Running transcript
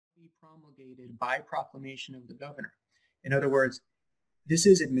promulgated by proclamation of the governor. In other words, this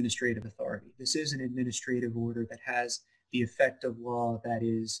is administrative authority. This is an administrative order that has the effect of law that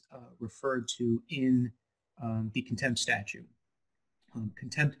is referred to in the contempt statute.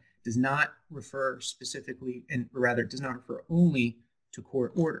 Contempt does not refer specifically, and rather does not refer only to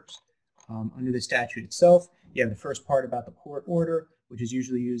court orders. Under the statute itself, you have the first part about the court order, which is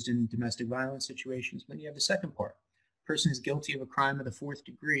usually used in domestic violence situations. Then you have the second part. A person is guilty of a crime of the fourth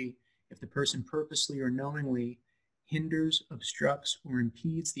degree if the person purposely or knowingly hinders, obstructs, or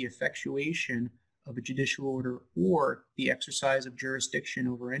impedes the effectuation of a judicial order or the exercise of jurisdiction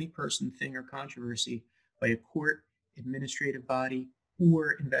over any person, thing, or controversy by a court, administrative body,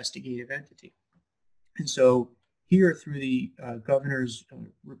 or investigative entity. And so here, through the governor's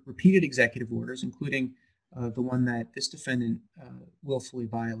repeated executive orders, including the one that this defendant willfully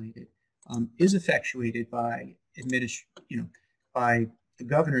violated, is effectuated by by the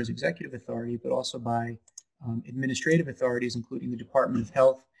governor's executive authority, but also by administrative authorities, including the Department of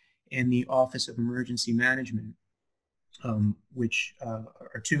Health and the Office of Emergency Management, which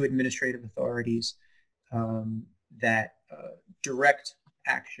are two administrative authorities that direct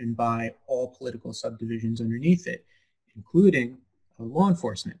action by all political subdivisions underneath it, including law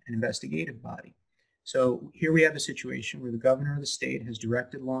enforcement, an investigative body. So here we have a situation where the governor of the state has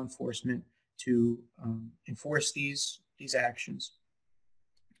directed law enforcement to enforce these actions,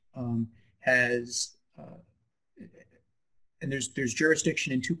 and there's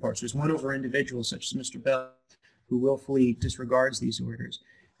jurisdiction in two parts. There's one over individuals such as Mr. Bell, who willfully disregards these orders,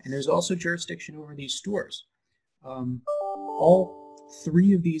 and there's also jurisdiction over these stores. All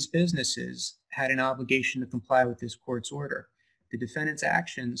three of these businesses had an obligation to comply with this court's order. The defendant's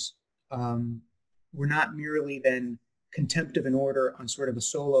actions were not merely then contempt of an order on sort of a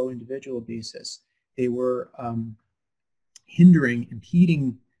solo individual basis. They were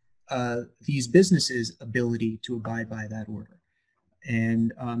impeding these businesses' ability to abide by that order.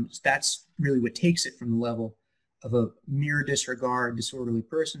 And that's really what takes it from the level of a mere disregard, disorderly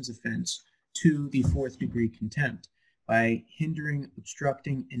persons offense to the fourth degree contempt by hindering,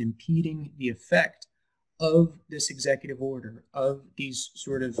 obstructing, and impeding the effect of this executive order, of these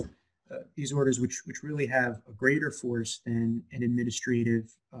sort of these orders which really have a greater force than an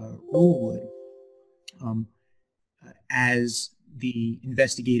administrative rule would, as the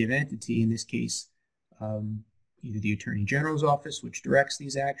investigative entity, in this case, either the Attorney General's office, which directs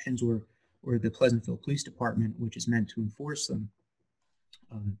these actions, or the Pleasantville Police Department, which is meant to enforce them.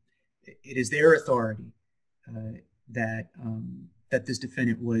 It is their authority that this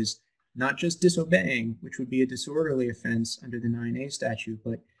defendant was not just disobeying, which would be a disorderly offense under the 9A statute,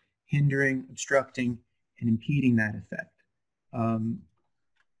 but hindering, obstructing, and impeding that effect.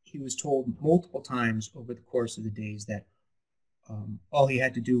 He was told multiple times over the course of the days that all he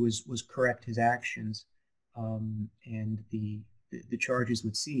had to do was correct his actions, and the charges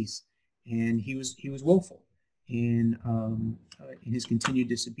would cease. And he was willful in his continued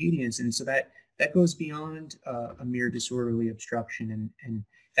disobedience, and so that goes beyond a mere disorderly obstruction, and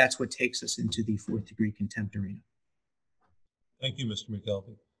that's what takes us into the fourth degree contempt arena. Thank you, Mr.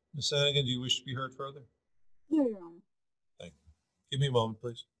 McKelvey. Ms. Hannigan, do you wish to be heard further? No, Your Honor. Thank you. Give me a moment,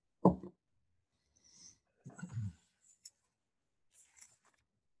 please.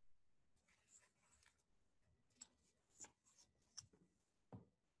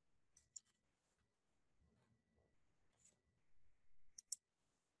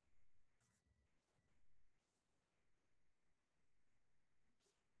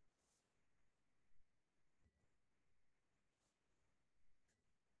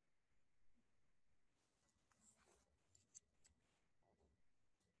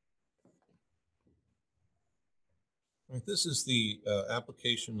 Right, this is the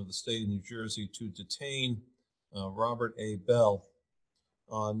application of the state of New Jersey to detain Robert A. Bell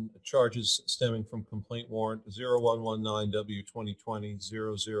on charges stemming from complaint warrant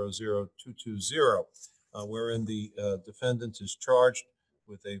 0119W2020-000220, wherein the defendant is charged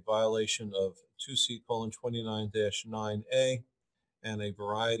with a violation of 2C:29-9A and a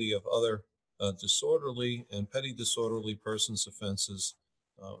variety of other disorderly and petty disorderly persons offenses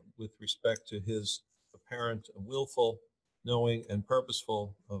with respect to his apparent willful, knowing, and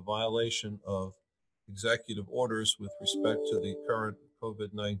purposeful violation of executive orders with respect to the current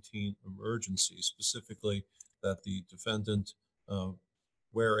COVID-19 emergency, specifically that the defendant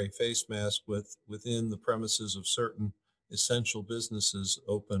wear a face mask within the premises of certain essential businesses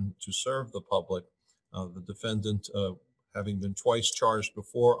open to serve the public. The defendant, having been twice charged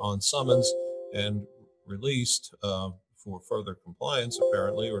before on summons and released for further compliance,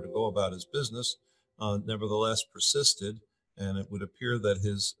 apparently, or to go about his business, nevertheless persisted, and it would appear that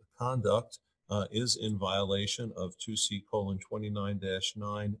his conduct is in violation of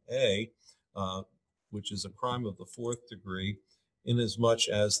 2C:29-9A, which is a crime of the 4th degree, inasmuch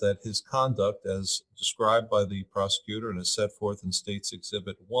as that his conduct, as described by the prosecutor and as set forth in State's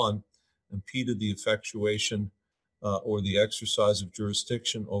Exhibit 1, impeded the effectuation or the exercise of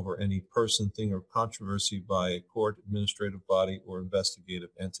jurisdiction over any person, thing, or controversy by a court, administrative body, or investigative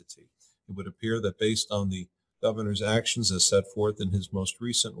entity. It would appear that based on the governor's actions as set forth in his most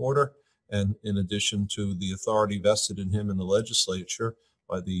recent order, and in addition to the authority vested in him in the legislature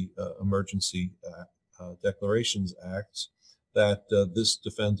by the Emergency Declarations Acts, that this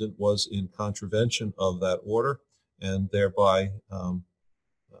defendant was in contravention of that order and thereby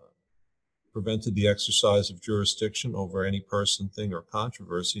prevented the exercise of jurisdiction over any person, thing, or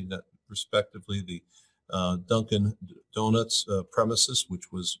controversy, that respectively the Dunkin' Donuts premises,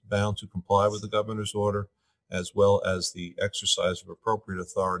 which was bound to comply with the governor's order, as well as the exercise of appropriate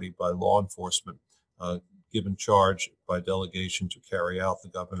authority by law enforcement given charge by delegation to carry out the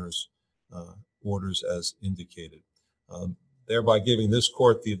governor's orders as indicated. Thereby giving this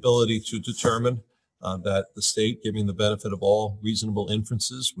court the ability to determine that the state, giving the benefit of all reasonable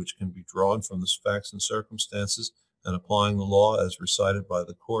inferences which can be drawn from the facts and circumstances, and applying the law as recited by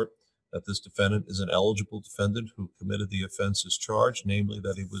the court, that this defendant is an eligible defendant who committed the offense as charged, namely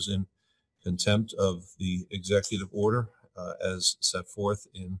that he was in contempt of the executive order as set forth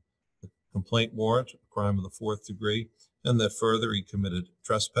in the complaint warrant, a crime of the 4th degree, and that further he committed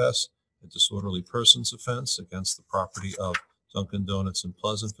trespass, a disorderly persons offense against the property of Dunkin' Donuts in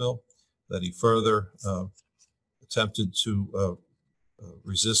Pleasantville, that he further attempted to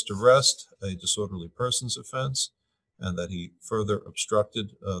resist arrest, a disorderly persons offense, and that he further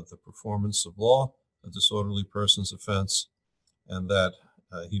obstructed the performance of law, a disorderly persons offense, and that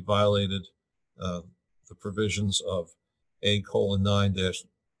he violated the provisions of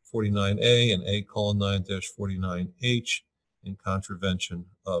A:9-49A and A:9-49H in contravention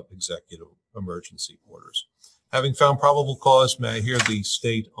of executive emergency orders. Having found probable cause, may I hear the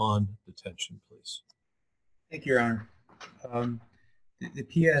state on detention, please? Thank you, Your Honor. The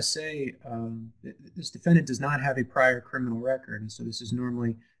PSA, this defendant does not have a prior criminal record, and so this is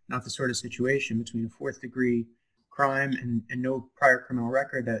normally not the sort of situation between a 4th degree crime and no prior criminal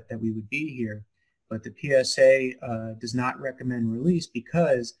record that we would be here. But the PSA does not recommend release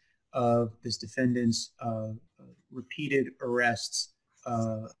because of this defendant's repeated arrests,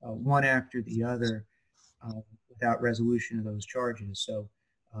 one after the other, without resolution of those charges. So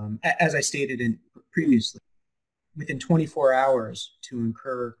as I stated previously, within 24 hours to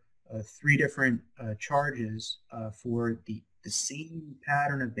incur 3 different charges for the same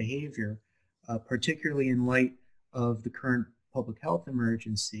pattern of behavior, particularly in light of the current public health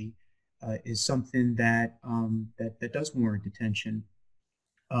emergency, is something that that does warrant detention.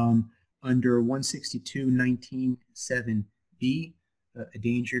 Under 162-19-7B, a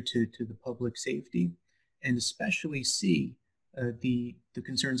danger to the public safety, and especially C, the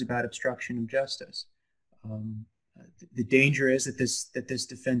concerns about obstruction of justice. The danger is that this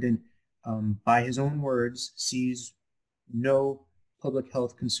defendant, by his own words, sees no public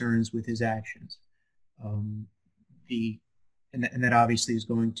health concerns with his actions. And that obviously is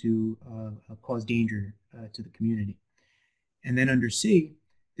going to cause danger to the community. And then under C,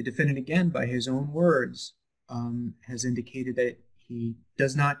 the defendant, again, by his own words, has indicated that he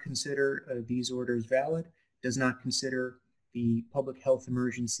does not consider these orders valid, does not consider the public health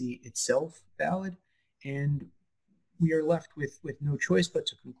emergency itself valid, and we are left with no choice but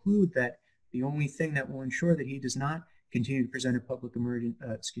to conclude that the only thing that will ensure that he does not continue to present a public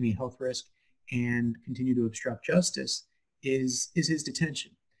health risk and continue to obstruct justice is his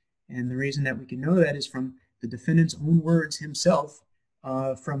detention. And the reason that we can know that is from the defendant's own words himself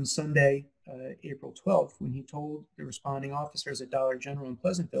from Sunday, April 12th, when he told the responding officers at Dollar General in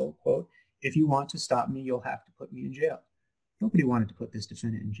Pleasantville, quote, "If you want to stop me, you'll have to put me in jail." Nobody wanted to put this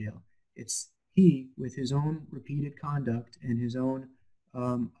defendant in jail. It's he, with his own repeated conduct and his own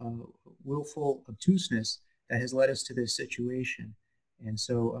willful obtuseness, that has led us to this situation. And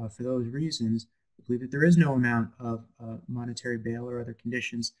so for those reasons, we believe that there is no amount of monetary bail or other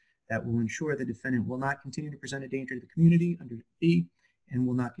conditions that will ensure the defendant will not continue to present a danger to the community under B and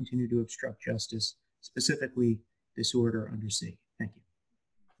will not continue to obstruct justice, specifically this order under C. Thank you.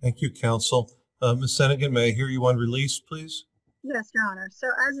 Thank you, counsel. Ms. Senegan, may I hear you on release, please? Yes, Your Honor. So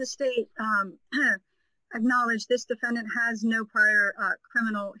as the state acknowledged, this defendant has no prior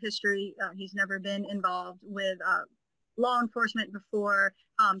criminal history. He's never been involved with law enforcement before.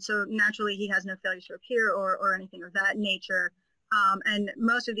 So naturally, he has no failures to appear or anything of that nature. And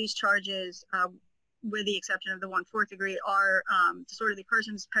most of these charges with the exception of the 1/4 degree, are disorderly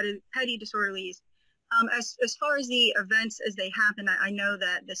persons, petty disorderlies. As far as the events as they happen, I know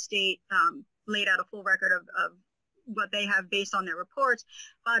that the state laid out a full record of what they have based on their reports,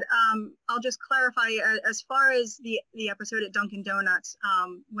 but I'll just clarify as far as the episode at Dunkin' Donuts,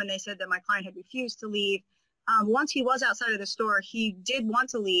 when they said that my client had refused to leave. Once he was outside of the store, he did want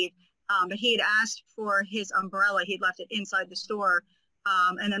to leave, but he had asked for his umbrella. He'd left it inside the store.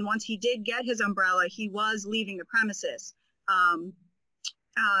 And then once he did get his umbrella, he was leaving the premises. And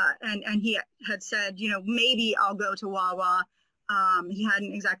he had said, you know, maybe I'll go to Wawa. He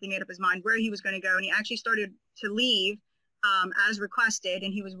hadn't exactly made up his mind where he was going to go. And he actually started to leave as requested.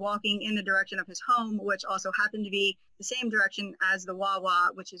 And he was walking in the direction of his home, which also happened to be the same direction as the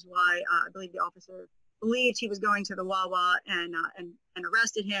Wawa, which is why I believe the officer believed he was going to the Wawa and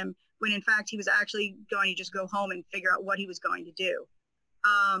arrested him, when in fact he was actually going to just go home and figure out what he was going to do.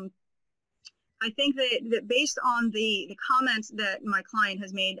 I think that based on the comments that my client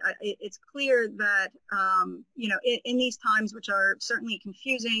has made, it's clear that, you know, in these times, which are certainly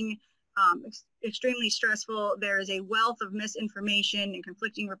confusing, extremely stressful, there is a wealth of misinformation and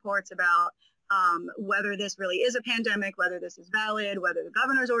conflicting reports about whether this really is a pandemic, whether this is valid, whether the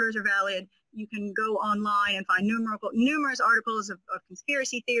governor's orders are valid. You can go online and find numerous articles of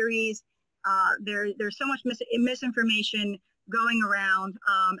conspiracy theories. There's so much misinformation going around.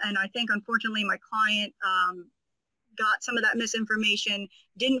 And I think, unfortunately, my client got some of that misinformation,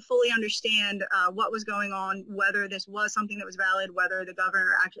 didn't fully understand what was going on, whether this was something that was valid, whether the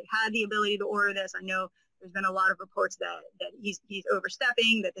governor actually had the ability to order this. I know there's been a lot of reports that he's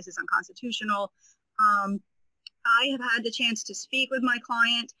overstepping, that this is unconstitutional. I have had the chance to speak with my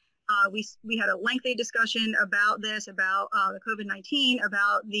client. We had a lengthy discussion about this, about the COVID-19,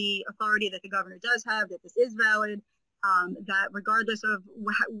 about the authority that the governor does have, that this is valid, that regardless of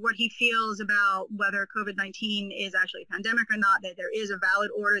what he feels about whether COVID-19 is actually a pandemic or not, that there is a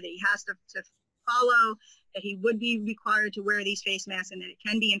valid order that he has to follow, that he would be required to wear these face masks, and that it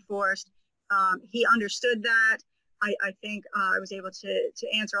can be enforced. He understood that. I think I was able to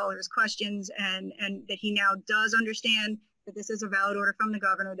answer all of his questions, and that he now does understand that this is a valid order from the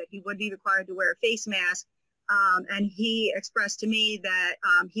governor, that he would be required to wear a face mask. And he expressed to me that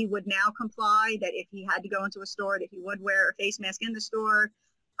he would now comply, that if he had to go into a store, that he would wear a face mask in the store,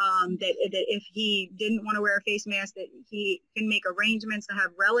 that if he didn't want to wear a face mask, that he can make arrangements to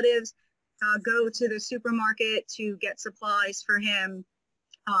have relatives go to the supermarket to get supplies for him.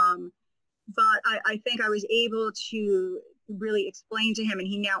 But I think I was able to really explain to him, and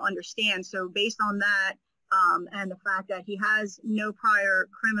he now understands. So based on that, and the fact that he has no prior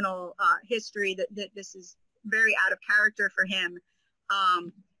criminal history, that this is very out of character for him,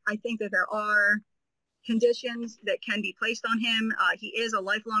 I think that there are conditions that can be placed on him. He is a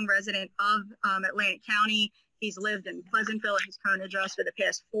lifelong resident of Atlantic County. He's lived in Pleasantville at his current address for the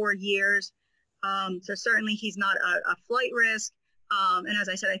past 4 years. So certainly he's not a flight risk. And as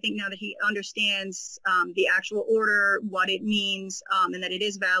I said, I think now that he understands the actual order, what it means, and that it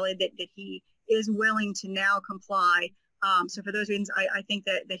is valid, that he is willing to now comply. So for those reasons, I think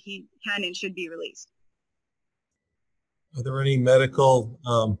that he can and should be released. Are there any medical,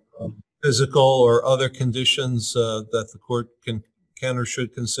 physical, or other conditions that the court can or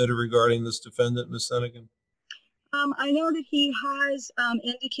should consider regarding this defendant, Ms. Senegan? I know that he has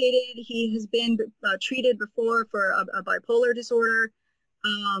indicated he has been treated before for a bipolar disorder,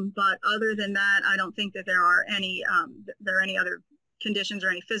 but other than that, I don't think that there are any other conditions or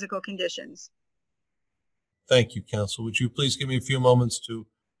any physical conditions. Thank you, counsel. Would you please give me a few moments to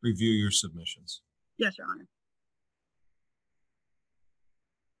review your submissions? Yes, Your Honor.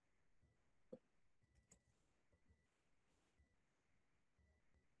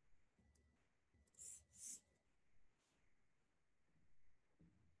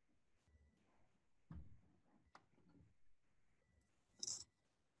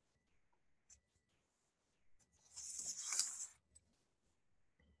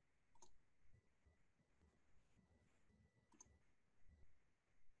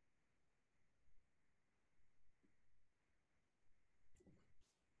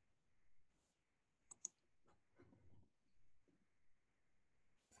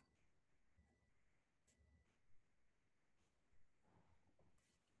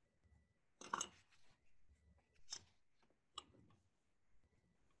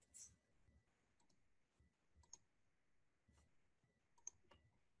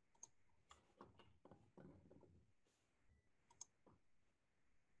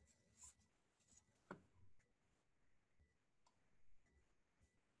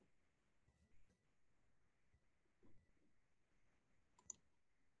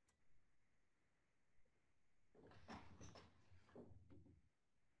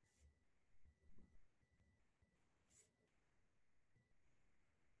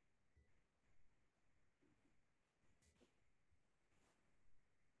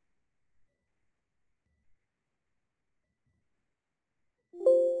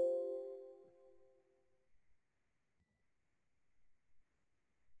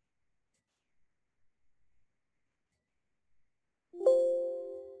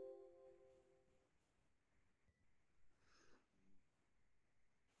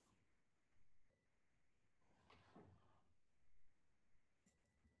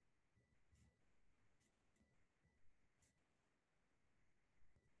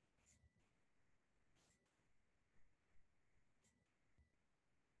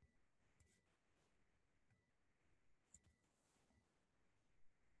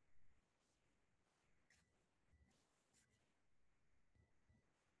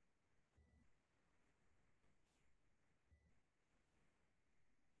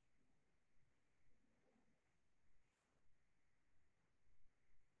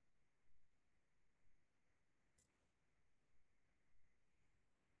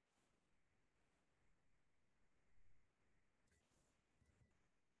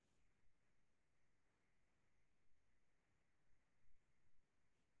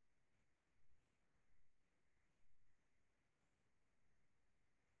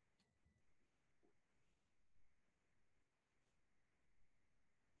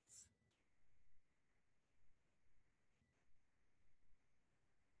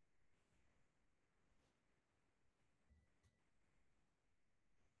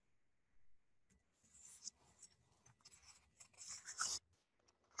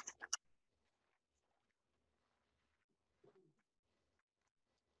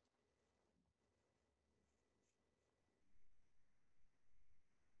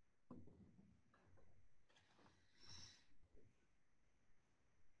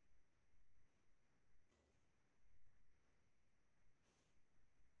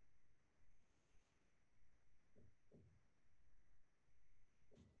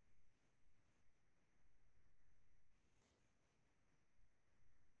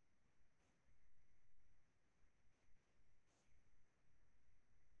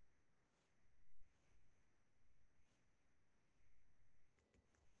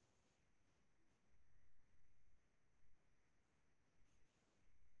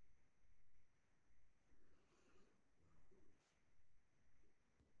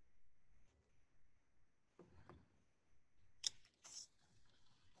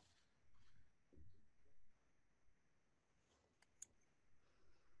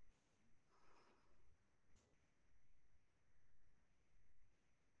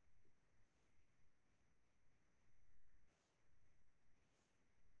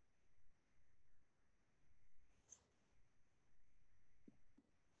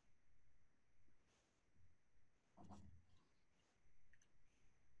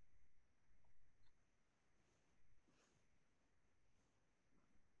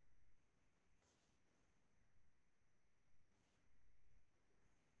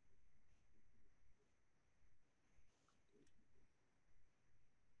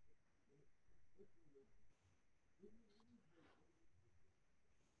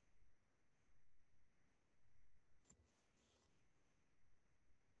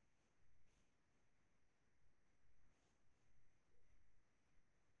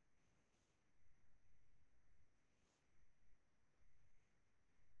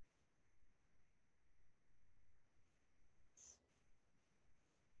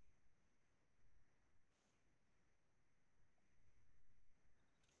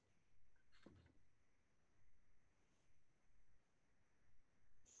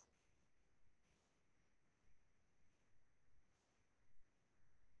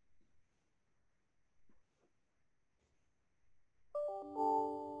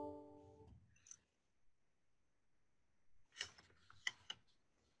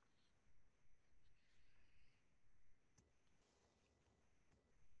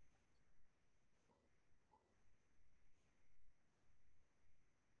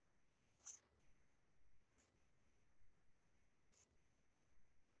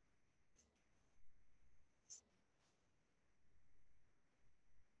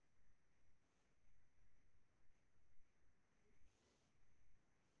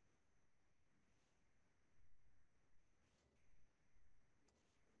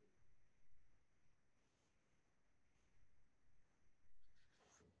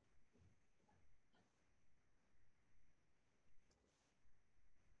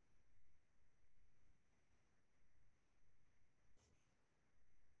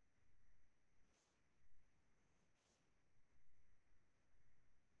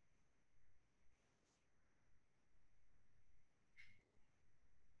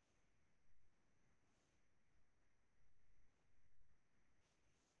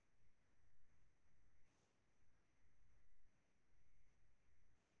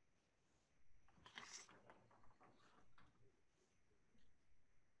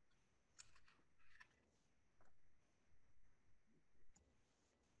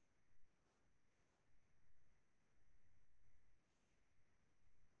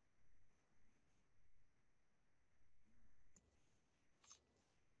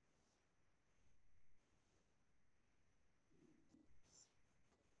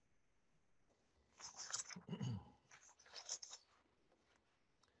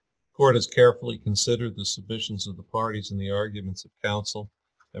 Court has carefully considered the submissions of the parties and the arguments of counsel,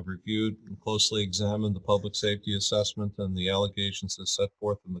 have reviewed and closely examined the public safety assessment and the allegations as set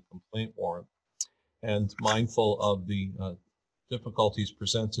forth in the complaint warrant, and mindful of the difficulties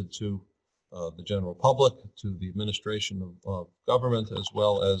presented to the general public, to the administration of government, as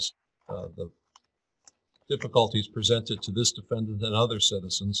well as the difficulties presented to this defendant and other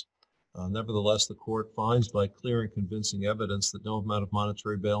citizens. Nevertheless, the court finds by clear and convincing evidence that no amount of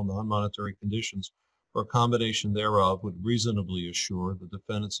monetary bail, non-monetary conditions, or a combination thereof would reasonably assure the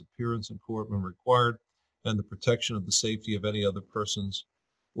defendant's appearance in court when required and the protection of the safety of any other persons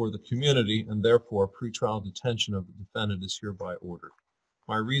or the community, and therefore pretrial detention of the defendant is hereby ordered.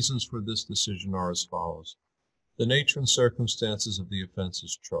 My reasons for this decision are as follows. The nature and circumstances of the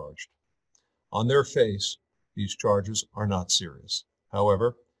offenses charged. On their face, these charges are not serious.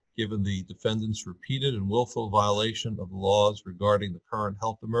 However, given the defendant's repeated and willful violation of the laws regarding the current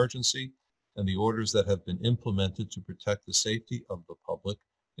health emergency and the orders that have been implemented to protect the safety of the public,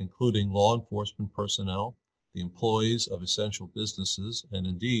 including law enforcement personnel, the employees of essential businesses, and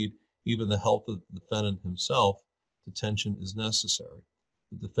indeed, even the health of the defendant himself, detention is necessary.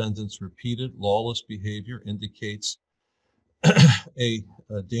 The defendant's repeated lawless behavior indicates a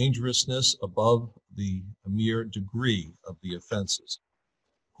dangerousness above the mere degree of the offenses.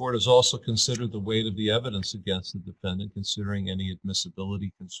 The court has also considered the weight of the evidence against the defendant, considering any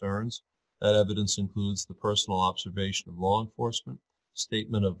admissibility concerns. That evidence includes the personal observation of law enforcement,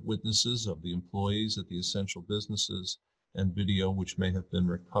 statement of witnesses of the employees at the essential businesses, and video which may have been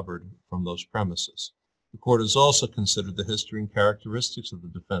recovered from those premises. The court has also considered the history and characteristics of the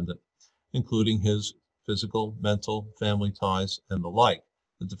defendant, including his physical, mental, family ties, and the like.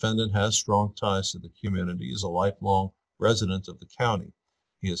 The defendant has strong ties to the community, is a lifelong resident of the county.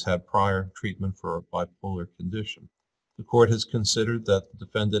 He has had prior treatment for a bipolar condition. The court has considered that the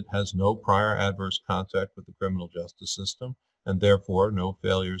defendant has no prior adverse contact with the criminal justice system and therefore no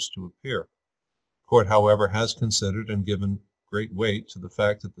failures to appear. The court, however, has considered and given great weight to the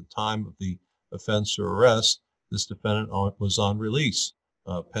fact that at the time of the offense or arrest, this defendant was on release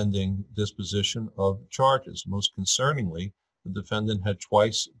pending disposition of charges. Most concerningly, the defendant had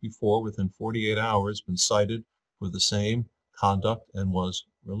twice before, within 48 hours, been cited for the same conduct and was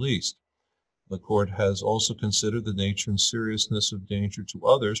released. The court has also considered the nature and seriousness of danger to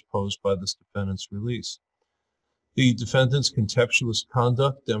others posed by this defendant's release. The defendant's contemptuous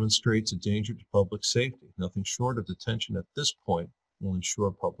conduct demonstrates a danger to public safety. Nothing short of detention at this point will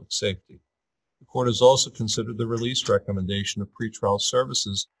ensure public safety. The court has also considered the release recommendation of pretrial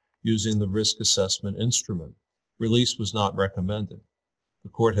services using the risk assessment instrument. Release was not recommended. The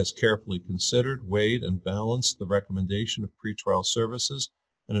court has carefully considered, weighed, and balanced the recommendation of pretrial services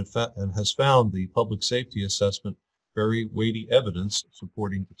and has found the public safety assessment very weighty evidence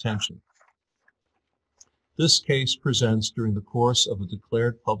supporting detention. This case presents during the course of a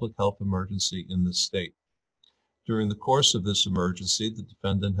declared public health emergency in this state. During the course of this emergency, the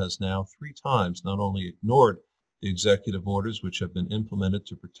defendant has now 3 times not only ignored the executive orders which have been implemented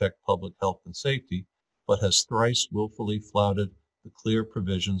to protect public health and safety, but has thrice willfully flouted the clear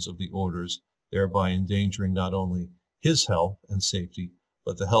provisions of the orders, thereby endangering not only his health and safety,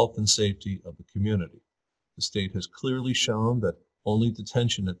 but the health and safety of the community. The state has clearly shown that only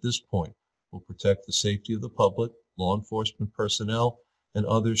detention at this point will protect the safety of the public, law enforcement personnel, and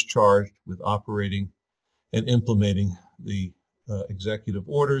others charged with operating and implementing the executive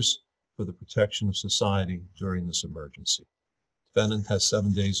orders for the protection of society during this emergency. Defendant has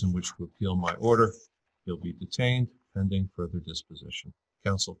 7 days in which to appeal my order. He'll be detained pending further disposition.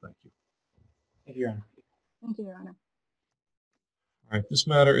 Counsel, thank you. Thank you, Your Honor. Thank you, Your Honor. All right, this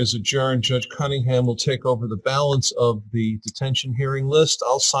matter is adjourned. Judge Cunningham will take over the balance of the detention hearing list.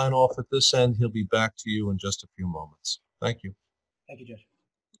 I'll sign off at this end. He'll be back to you in just a few moments. Thank you. Thank you, Judge.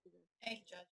 Thank you, Judge.